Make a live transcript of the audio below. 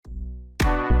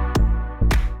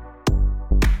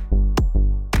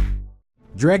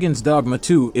Dragon's Dogma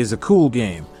 2 is a cool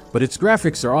game, but its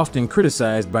graphics are often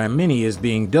criticized by many as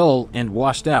being dull and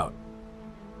washed out.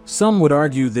 Some would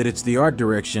argue that it's the art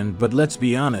direction, but let's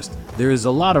be honest, there is a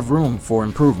lot of room for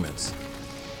improvements.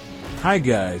 Hi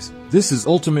guys, this is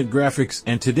Ultimate Graphics,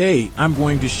 and today I'm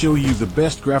going to show you the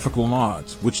best graphical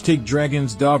mods which take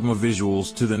Dragon's Dogma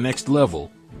visuals to the next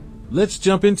level. Let's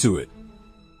jump into it.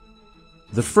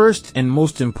 The first and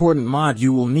most important mod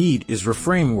you will need is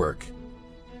Reframework.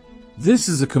 This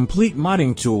is a complete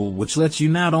modding tool which lets you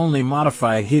not only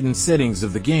modify hidden settings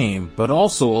of the game, but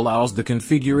also allows the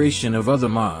configuration of other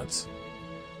mods.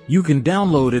 You can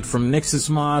download it from Nexus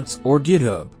Mods or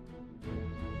GitHub.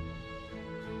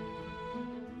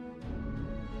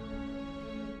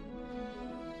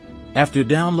 After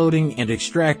downloading and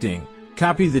extracting,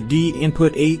 copy the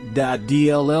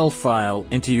dinput8.dll file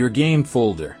into your game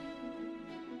folder.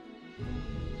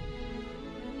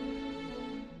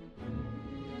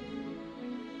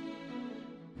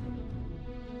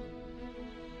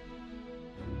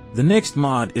 The next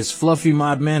mod is Fluffy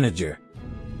Mod Manager.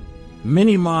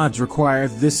 Many mods require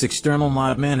this external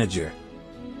mod manager.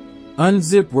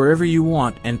 Unzip wherever you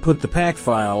want and put the pack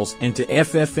files into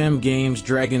FFM Games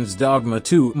Dragon's Dogma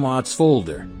 2 mods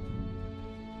folder.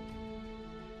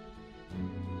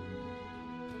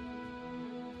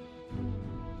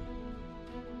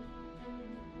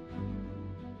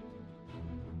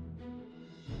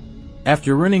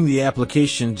 After running the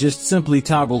application, just simply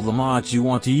toggle the mods you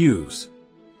want to use.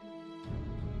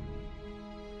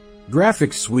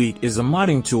 Graphics Suite is a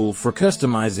modding tool for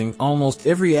customizing almost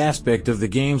every aspect of the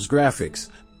game's graphics.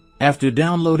 After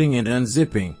downloading and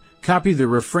unzipping, copy the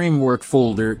Reframework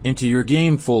folder into your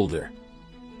game folder.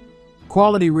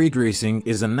 Quality RayTracing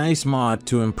is a nice mod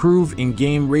to improve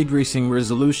in-game RayTracing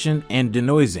resolution and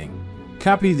denoising.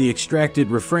 Copy the extracted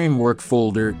Reframework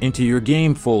folder into your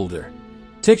game folder.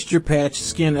 Texture Patch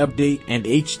Skin Update and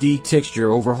HD Texture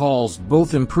Overhauls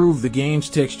both improve the game's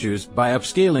textures by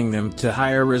upscaling them to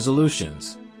higher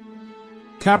resolutions.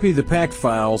 Copy the pack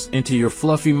files into your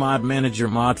Fluffy Mod Manager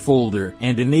mod folder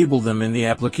and enable them in the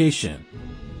application.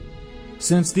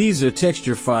 Since these are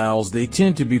texture files, they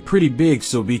tend to be pretty big,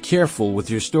 so be careful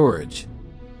with your storage.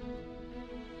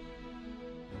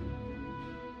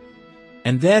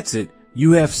 And that's it.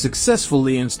 You have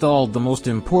successfully installed the most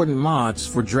important mods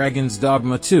for Dragon's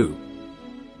Dogma 2.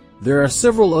 There are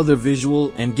several other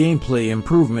visual and gameplay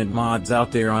improvement mods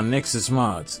out there on Nexus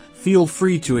Mods. Feel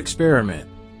free to experiment.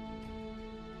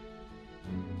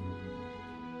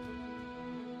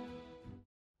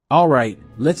 Alright,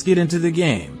 let's get into the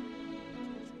game.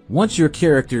 Once your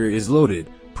character is loaded,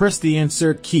 press the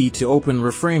Insert key to open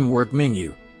Reframework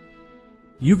menu.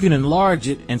 You can enlarge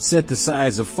it and set the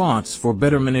size of fonts for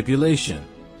better manipulation.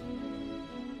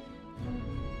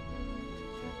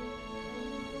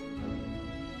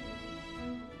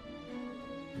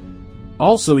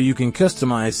 Also, you can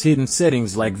customize hidden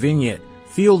settings like vignette,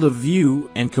 field of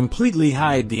view, and completely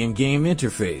hide the in-game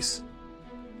interface.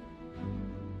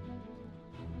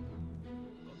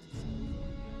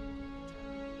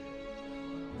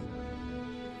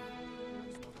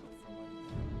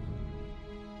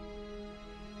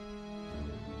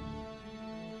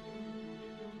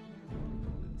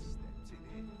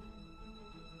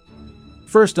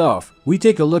 First off, we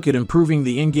take a look at improving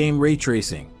the in-game ray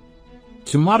tracing.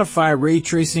 To modify ray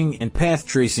tracing and path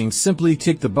tracing, simply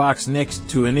tick the box next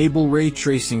to enable ray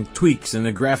tracing tweaks in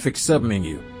the graphics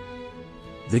submenu.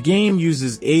 The game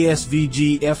uses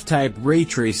ASVG F-type ray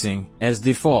tracing as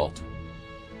default.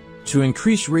 To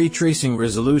increase ray tracing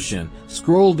resolution,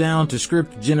 scroll down to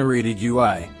Script Generated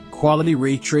UI, Quality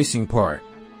Ray Tracing part.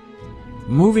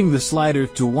 Moving the slider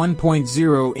to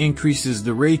 1.0 increases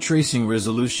the ray tracing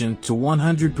resolution to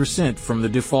 100% from the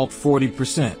default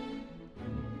 40%.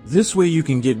 This way you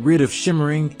can get rid of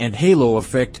shimmering and halo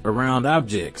effect around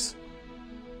objects.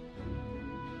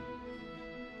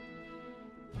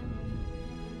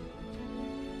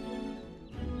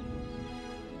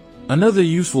 Another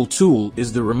useful tool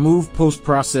is the Remove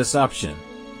Post-Process option.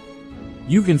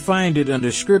 You can find it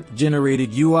under Script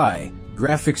Generated UI,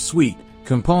 Graphics Suite,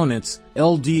 Components,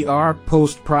 LDR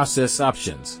Post-Process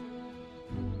Options.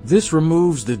 This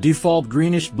removes the default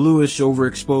greenish-bluish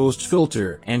overexposed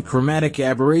filter and chromatic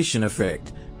aberration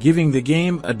effect, giving the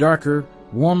game a darker,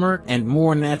 warmer, and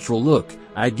more natural look,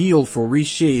 ideal for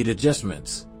reshade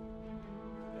adjustments.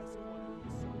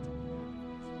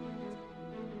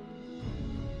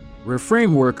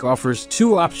 Reframework offers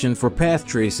two options for path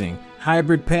tracing: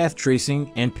 hybrid path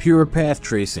tracing and pure path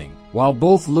tracing. While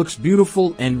both looks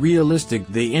beautiful and realistic,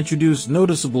 they introduce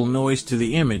noticeable noise to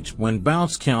the image when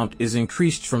bounce count is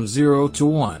increased from 0 to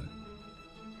 1.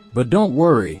 But don't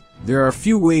worry, there are a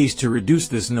few ways to reduce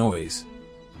this noise.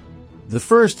 The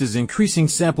first is increasing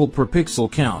sample per pixel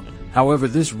count, however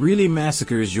this really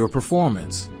massacres your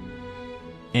performance.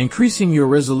 Increasing your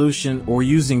resolution or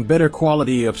using better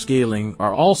quality upscaling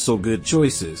are also good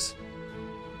choices.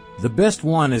 The best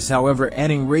one is, however,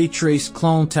 adding ray trace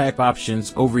clone type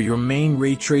options over your main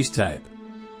ray trace type.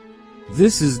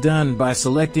 This is done by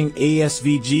selecting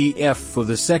ASVGF for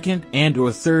the second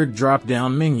and/or third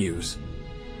drop-down menus.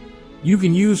 You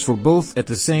can use for both at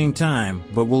the same time,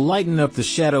 but will lighten up the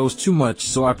shadows too much,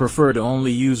 so I prefer to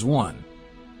only use one.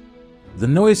 The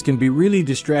noise can be really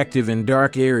distractive in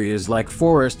dark areas like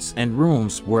forests and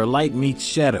rooms where light meets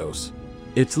shadows.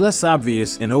 It's less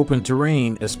obvious in open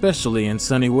terrain, especially in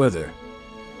sunny weather.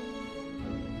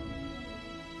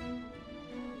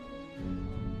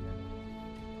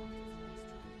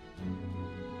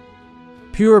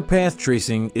 Pure path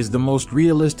tracing is the most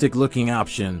realistic looking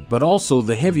option, but also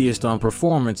the heaviest on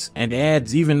performance and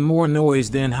adds even more noise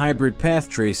than hybrid path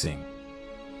tracing.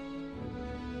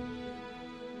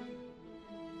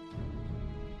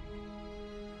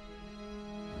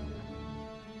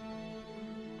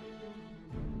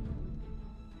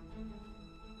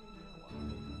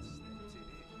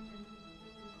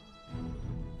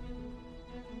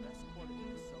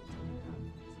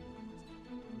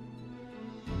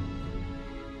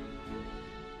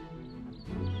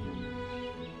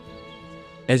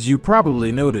 As you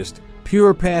probably noticed,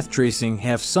 pure path tracing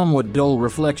have somewhat dull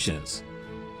reflections.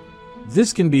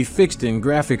 This can be fixed in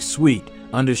Graphics Suite.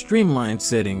 Under Streamlined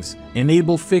Settings,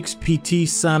 enable Fix PT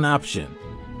Sun option.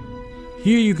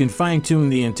 Here you can fine-tune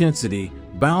the intensity,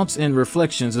 bounce and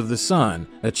reflections of the sun,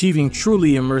 achieving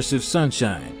truly immersive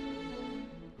sunshine.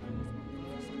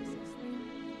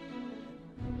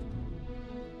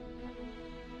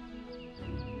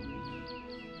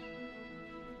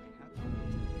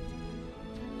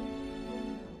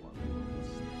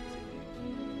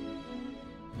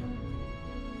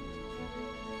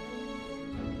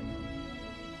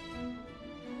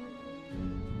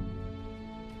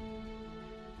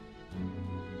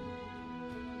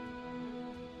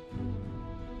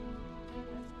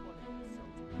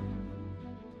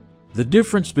 The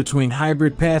difference between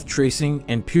hybrid path tracing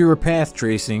and pure path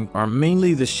tracing are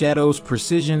mainly the shadow's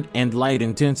precision and light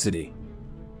intensity.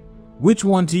 Which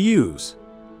one to use?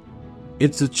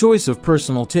 It's a choice of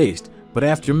personal taste, but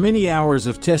after many hours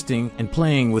of testing and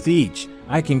playing with each,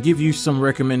 I can give you some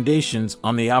recommendations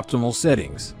on the optimal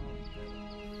settings.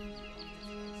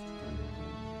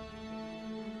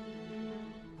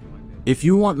 If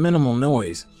you want minimal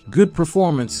noise, good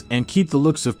performance, and keep the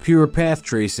looks of pure path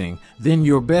tracing, then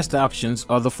your best options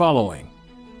are the following.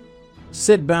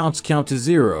 Set bounce count to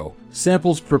 0,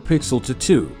 samples per pixel to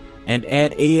 2, and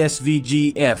add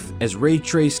ASVGF as ray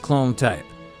trace clone type.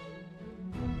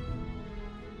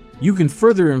 You can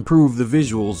further improve the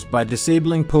visuals by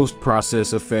disabling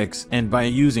post-process effects and by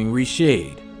using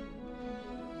Reshade.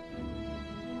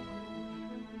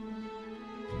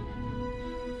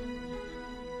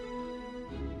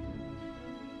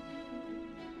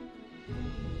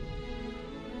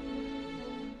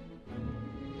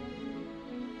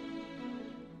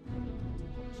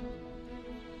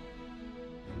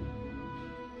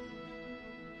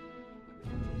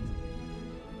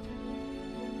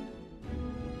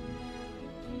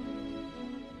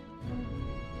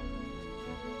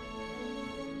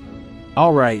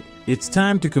 Alright, it's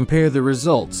time to compare the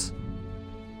results.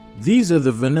 These are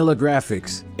the vanilla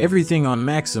graphics, everything on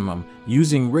maximum,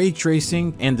 using ray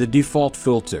tracing and the default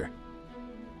filter.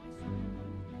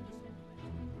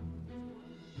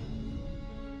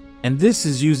 And this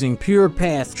is using pure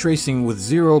path tracing with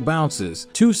 0 bounces,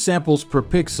 2 samples per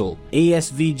pixel,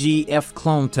 ASVGF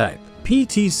clone type.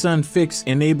 PT Sun Fix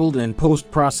enabled and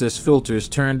post-process filters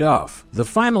turned off. The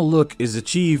final look is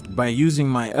achieved by using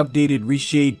my updated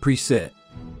Reshade preset.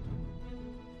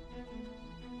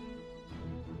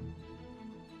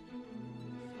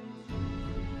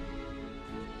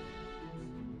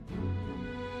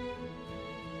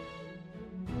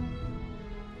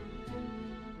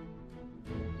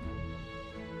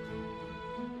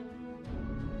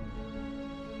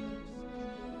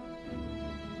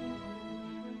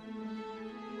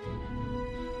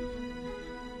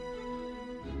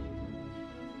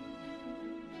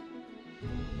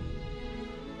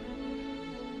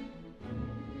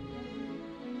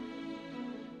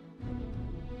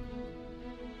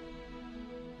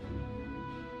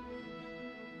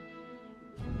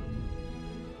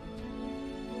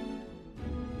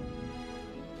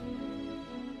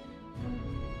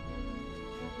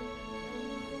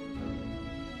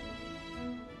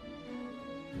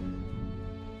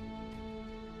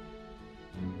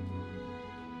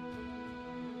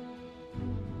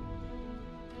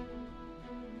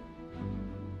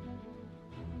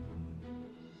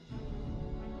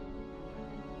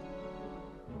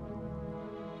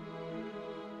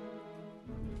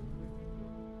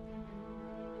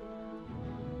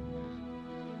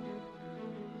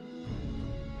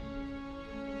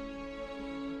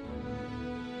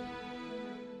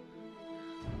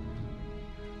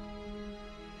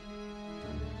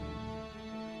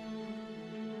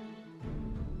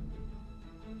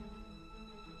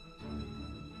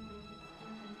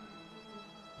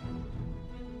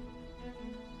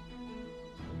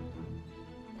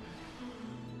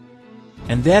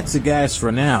 And that's it guys for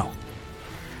now.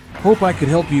 Hope I could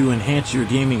help you enhance your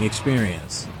gaming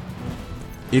experience.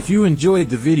 If you enjoyed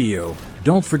the video,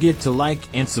 don't forget to like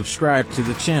and subscribe to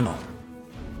the channel.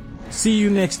 See you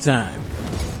next time.